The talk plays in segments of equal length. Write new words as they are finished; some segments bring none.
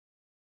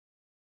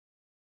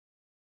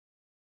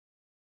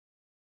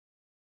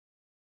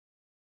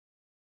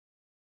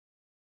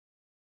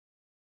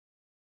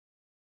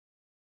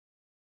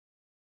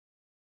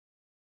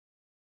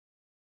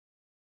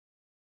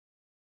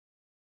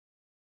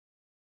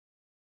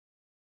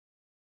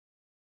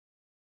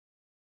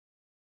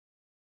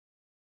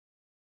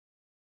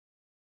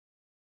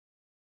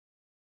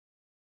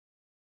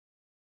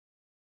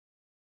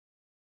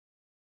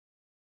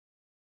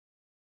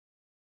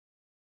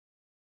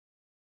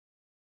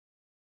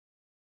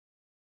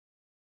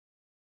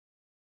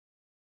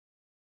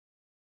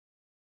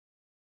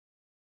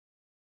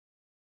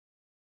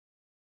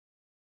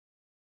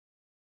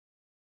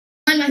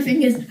On my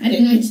fingers, I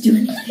didn't know to do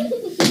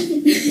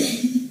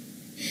anything.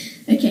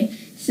 Okay,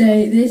 so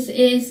this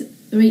is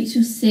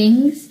Rachel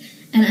Sings,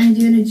 and I'm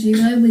doing a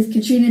duo with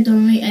Katrina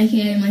Donnelly,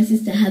 aka my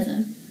sister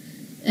Heather.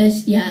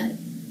 Yeah,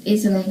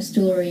 it's a long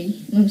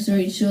story. Long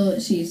story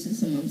short, she uses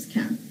her mum's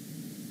cat.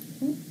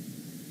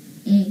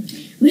 Did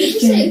you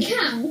say a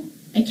cow?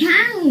 A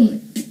cow!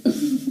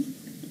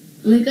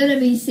 We're going to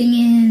be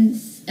singing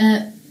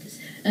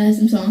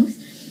some songs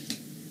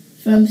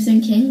from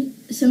St. King.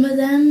 Some of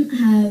them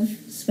have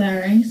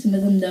swearing, some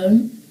of them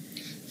don't.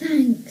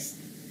 Thanks.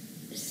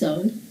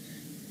 So,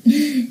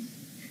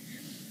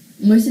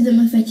 most of them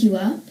are Fet You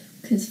Up,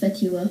 because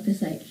Fet You Up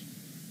is like...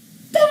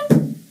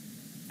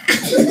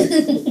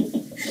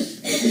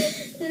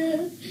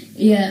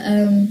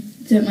 Yeah,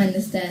 don't mind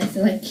the stairs,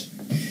 they're like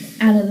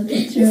out of the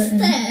picture.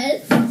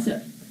 Stairs?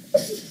 So,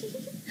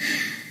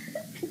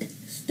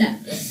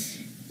 steps.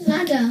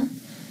 Ladder.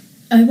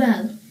 Oh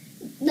well.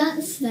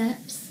 That's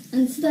steps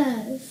and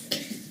stairs.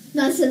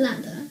 That's a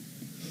ladder.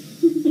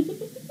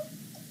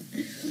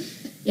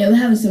 Yeah, we're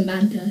having some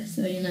banter,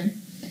 so you know.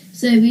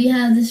 So we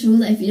have this rule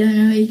that if you don't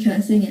know it, you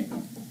can't sing it.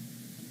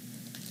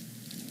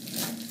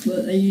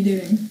 What are you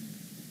doing?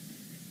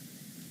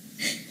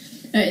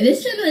 Alright,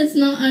 this channel is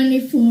not only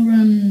for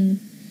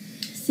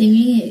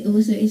singing, it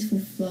also is for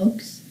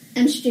vlogs.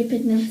 And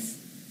stupidness.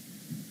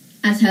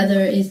 As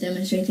Heather is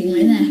demonstrating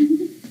right there.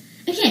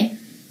 Okay,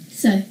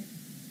 so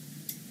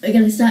we're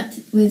going to start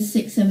with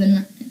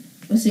 679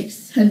 or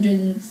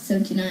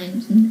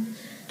 679.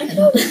 I don't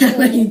know.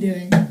 What are you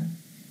doing?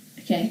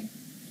 Okay.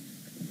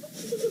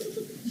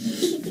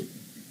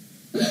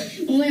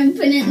 I'm going to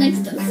put it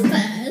next to the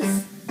stairs.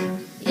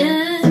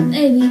 Yeah,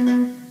 baby.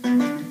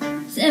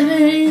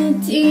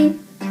 17.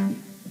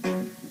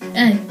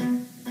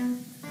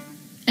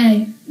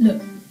 Hey,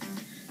 look.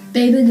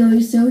 Baby girl,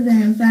 you're so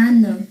damn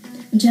fine though.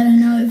 I'm trying to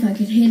know if I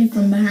could hit it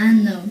from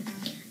behind though.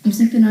 I'm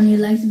sipping on your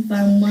legs and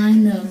fine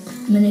wine though.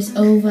 When it's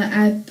over,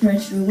 I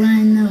press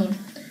rewind though.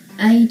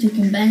 I took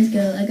in bands,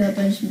 girl. I got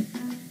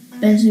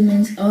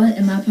Benjamins all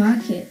in my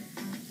pocket.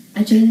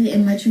 I traded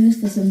in my truth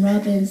for some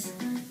robins.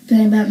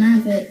 Playing about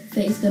my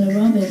fate's gonna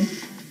robin.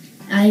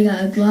 I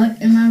got a Glock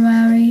in my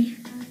Rari.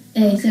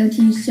 Hey,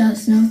 17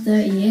 shots, no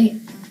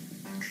 38.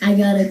 I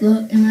got a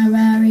Glock in my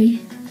Rari.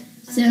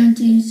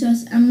 17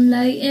 shots, I'm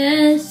like,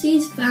 yeah,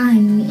 she's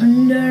fine.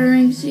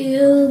 Wondering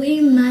she'll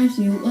be mine.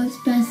 She walks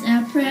past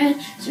our press.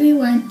 We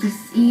want to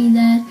see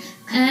that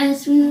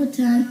ass one more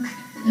time.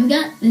 We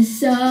got this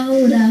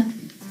soda.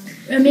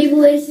 Remy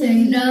boys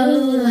say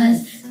no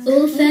us.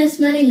 All fast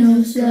money,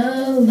 no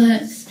slow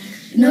us.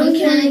 No one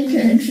can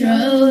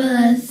control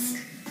us.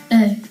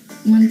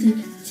 Want to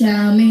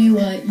tell me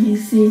what you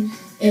see?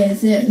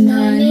 Is it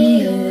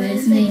money or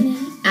is me?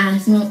 I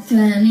smoke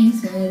plenty,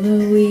 smoke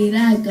the weed.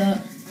 I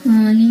got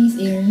honeys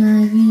in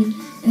my weed.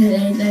 It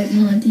ain't like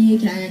Monty,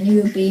 can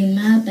you be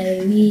my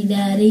baby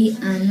daddy?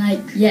 I'm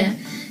like, yeah.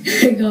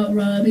 I got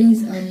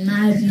robins on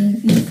my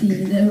jeans. You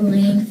see the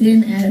rings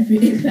in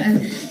every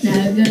pack.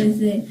 Now I'm gonna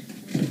say,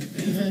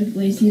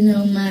 please, you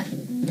know my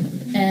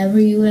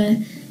everywhere.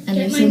 And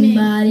if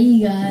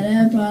somebody got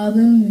a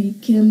problem, we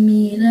can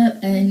meet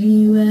up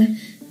anywhere.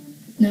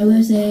 No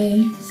one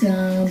say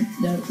some,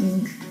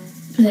 don't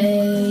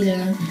play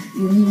down.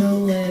 You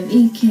know where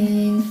we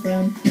came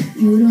from.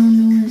 You don't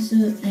know what's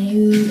up and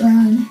you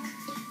want.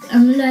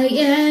 I'm like,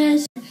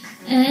 yes,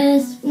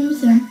 from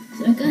some.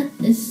 So I got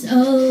this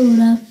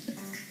soda.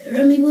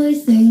 Rummy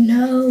boys say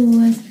no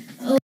us.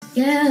 Oh,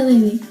 yeah,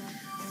 baby.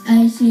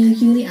 I see a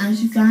cutie and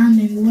she fine.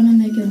 Maybe wanna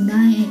make her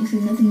mine. Ain't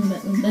seen nothing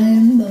but the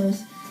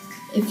bambos.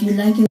 If you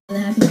like it, the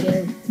happy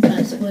girl.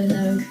 That's what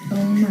I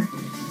own my.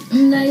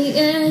 I'm like,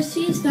 yeah,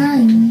 she's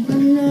fine.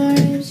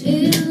 Wondering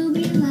she'll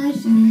be mine.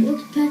 She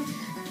walks past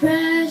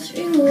press.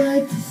 We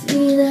like to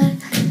see that.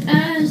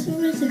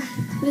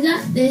 We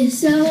got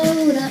this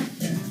soda.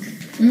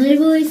 My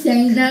boys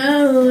say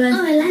no.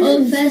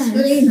 Oh,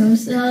 fastly, no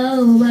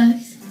slow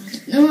bucks.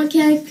 No one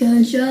can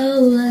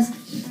control us.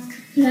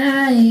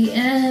 Yeah,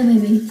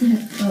 baby.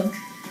 Oh,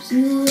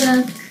 zoo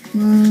up,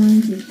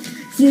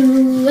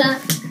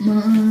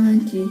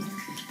 Monty.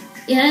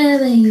 Yeah,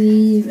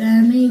 baby,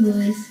 Remy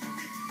boys.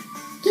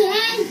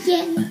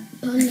 Yeah.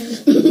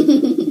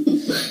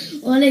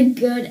 What a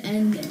good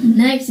ending.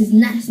 Next is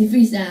Nasty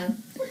Freestyle.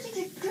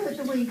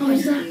 Oh,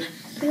 is that?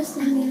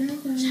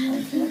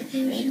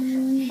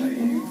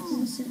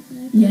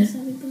 Yeah.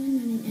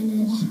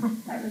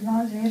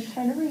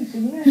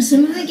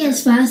 Some of it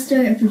gets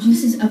faster, it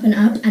produces up and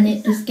up, and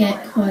it does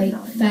get quite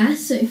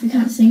fast. So if you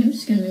can't sing, I'm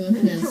just going to be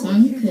looking at the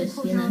song, because,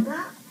 you know.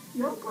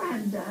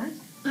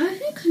 I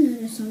think I know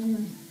the song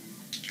though.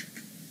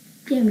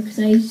 Yeah, because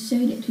I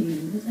showed it to you.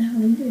 What the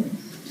hell are you doing?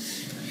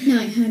 No,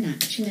 I heard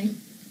actually.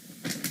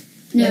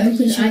 No, Yeah,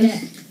 because I did.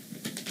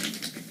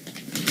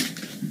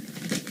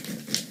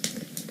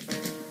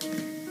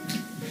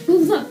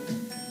 Who's that?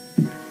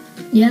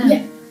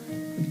 Yeah.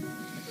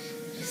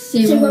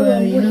 Zero,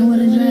 you know what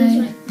it's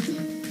like?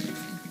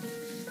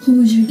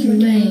 Who's your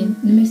rain?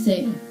 The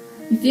mixtape.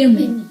 You feel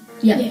me?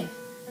 Yeah.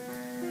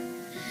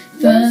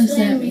 First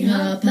let me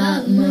hop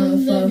out,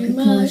 motherfucking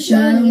push.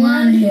 I don't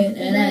wanna hit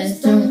that ass,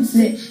 don't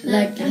sit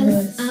like a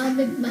horse.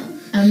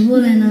 I'm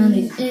rolling on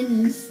these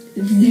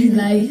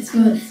like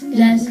sports.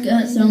 Just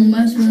got so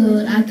much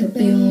wood, I could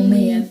feel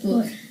me at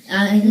foot.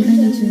 I ain't ready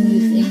to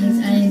do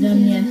things I ain't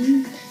done yet.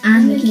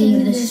 I'm the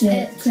king of the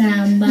shit,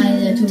 crowned by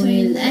the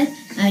toilet.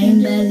 I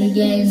am barely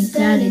getting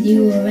started,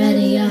 you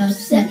already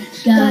upset.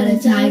 Got a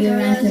tiger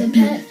as a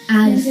pet,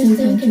 I just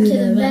took him to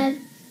the vet.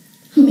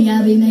 Homie,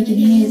 I'll be making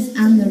hits,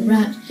 I'm the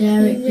rap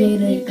Derek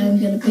Vader. I'm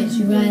gonna put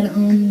you right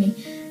on me,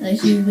 like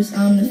she was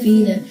on the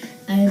feeder.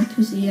 I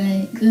pussy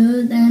ain't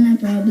good, then I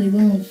probably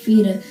won't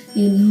feed her.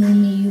 Little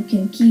homie, you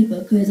can keep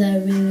her, cause I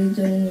really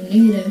don't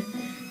need her.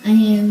 I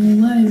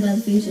ain't worried about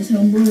the future's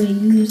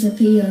homeboy, use a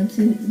peon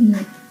to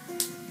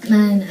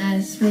man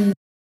ass face.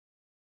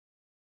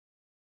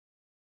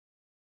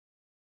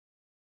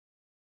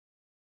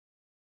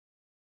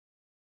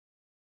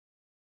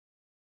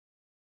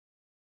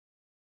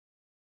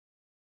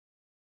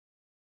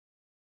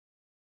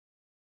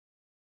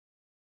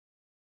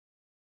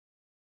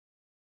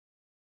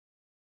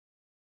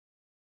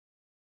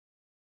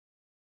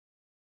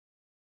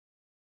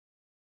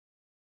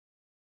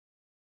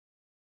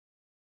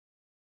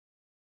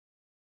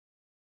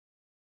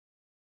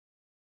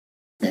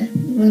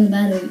 From the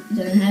battle,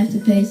 you don't have to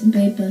pay some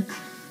paper.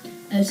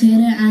 I was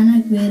hitter and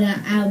I quitter,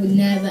 I would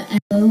never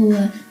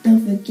ever.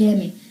 Don't forget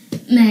me,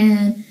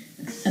 man.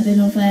 I've been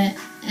on fire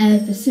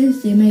ever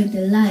since they made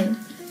the light.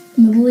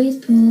 My boys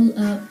pull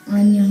up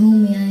on your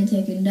homie, I ain't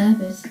taking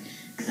diapers.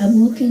 I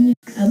walk in your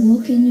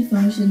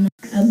function.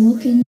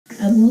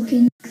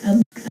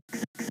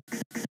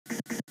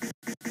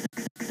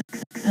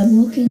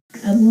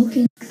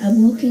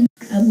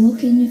 I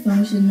walk in your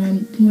function.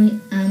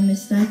 I'm a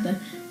sniper.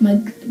 My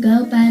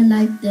girl bad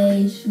like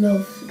they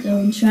slow,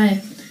 don't try.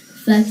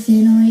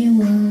 Flexing all you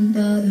want,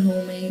 but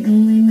homie,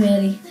 only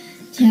ready.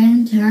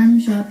 10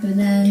 times sharper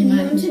than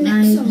my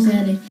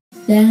Rossetti.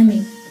 Damn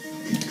me.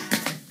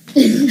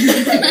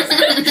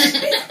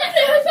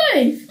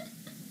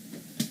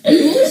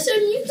 You also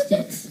used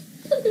it.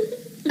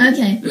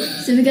 Okay,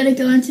 so we're gonna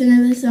go on to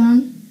another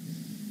song.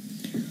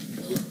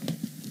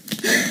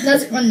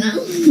 That's one now.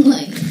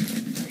 Like,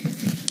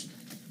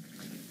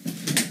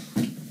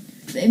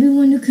 Baby,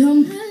 wanna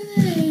come?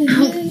 Hey.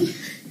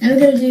 Now we're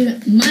gonna do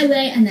My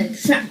Way and then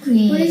Trap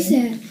Queen. what is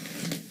it?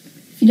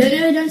 If you don't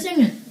know it, don't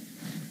sing it.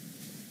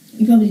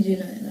 You probably do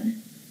know it though.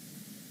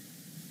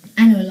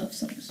 I know a lot of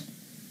songs.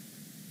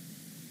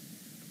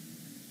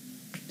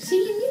 See,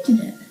 you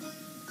muted it.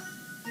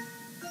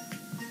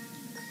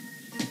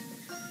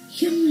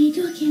 You only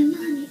talking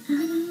money, I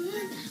don't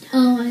want that.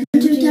 Oh, I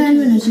Two times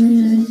when I should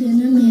have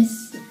been a miss.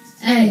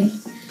 Hey,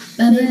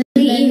 Bubba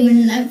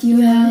even left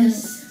your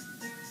house.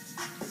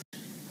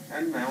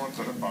 And now I've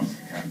got a bus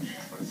to catch.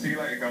 But see you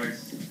later,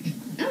 guys.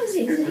 That was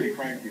It's easy. pretty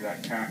cranky,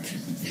 that cat.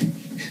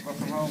 Rock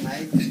and roll,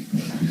 mate.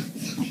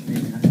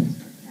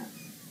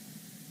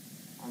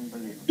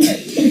 Unbelievable.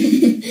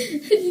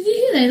 Did you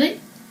hear that? Like,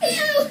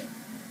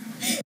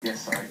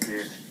 Yes, I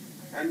did.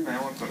 And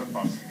now I've got a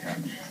bus to catch.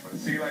 But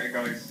see you later,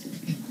 guys.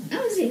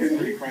 That was It's easy.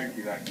 pretty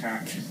cranky, that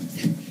cat.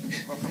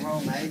 Rock and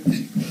roll, mate.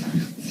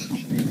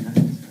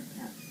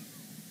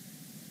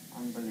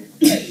 Unbelievable.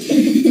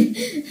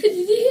 Did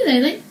you hear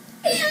that? Like,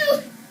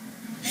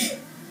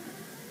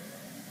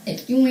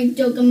 If you ain't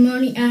talking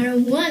money, I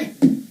don't want it.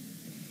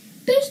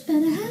 bitch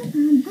better have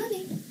my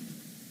money.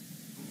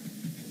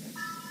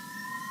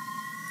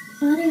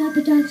 Audio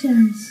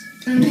Productions.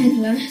 I'm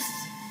headless.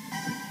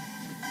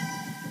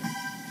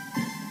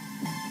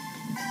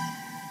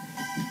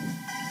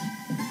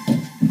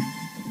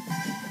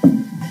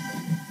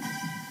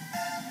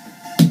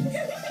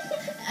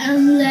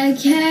 I'm like,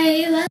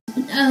 hey,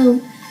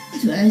 oh.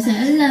 Twice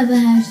I love her,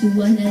 how she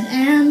wanted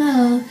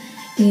ammo.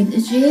 In the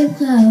strip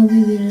club,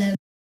 we will love.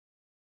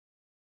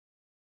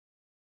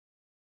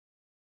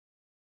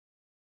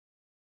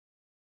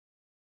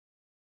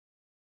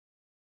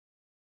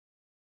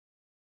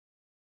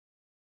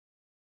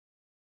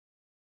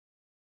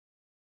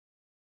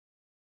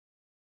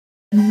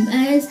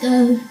 Let's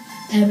go.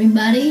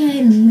 Everybody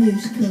hating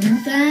moves, cool and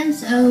fine.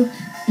 So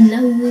in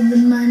love with the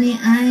money,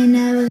 I ain't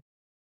never.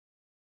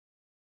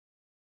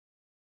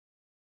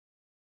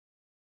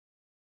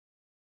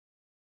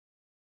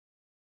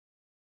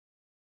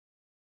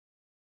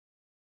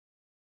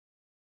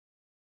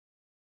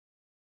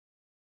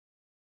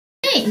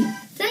 Hey,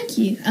 thank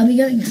you. I'll be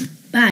going now.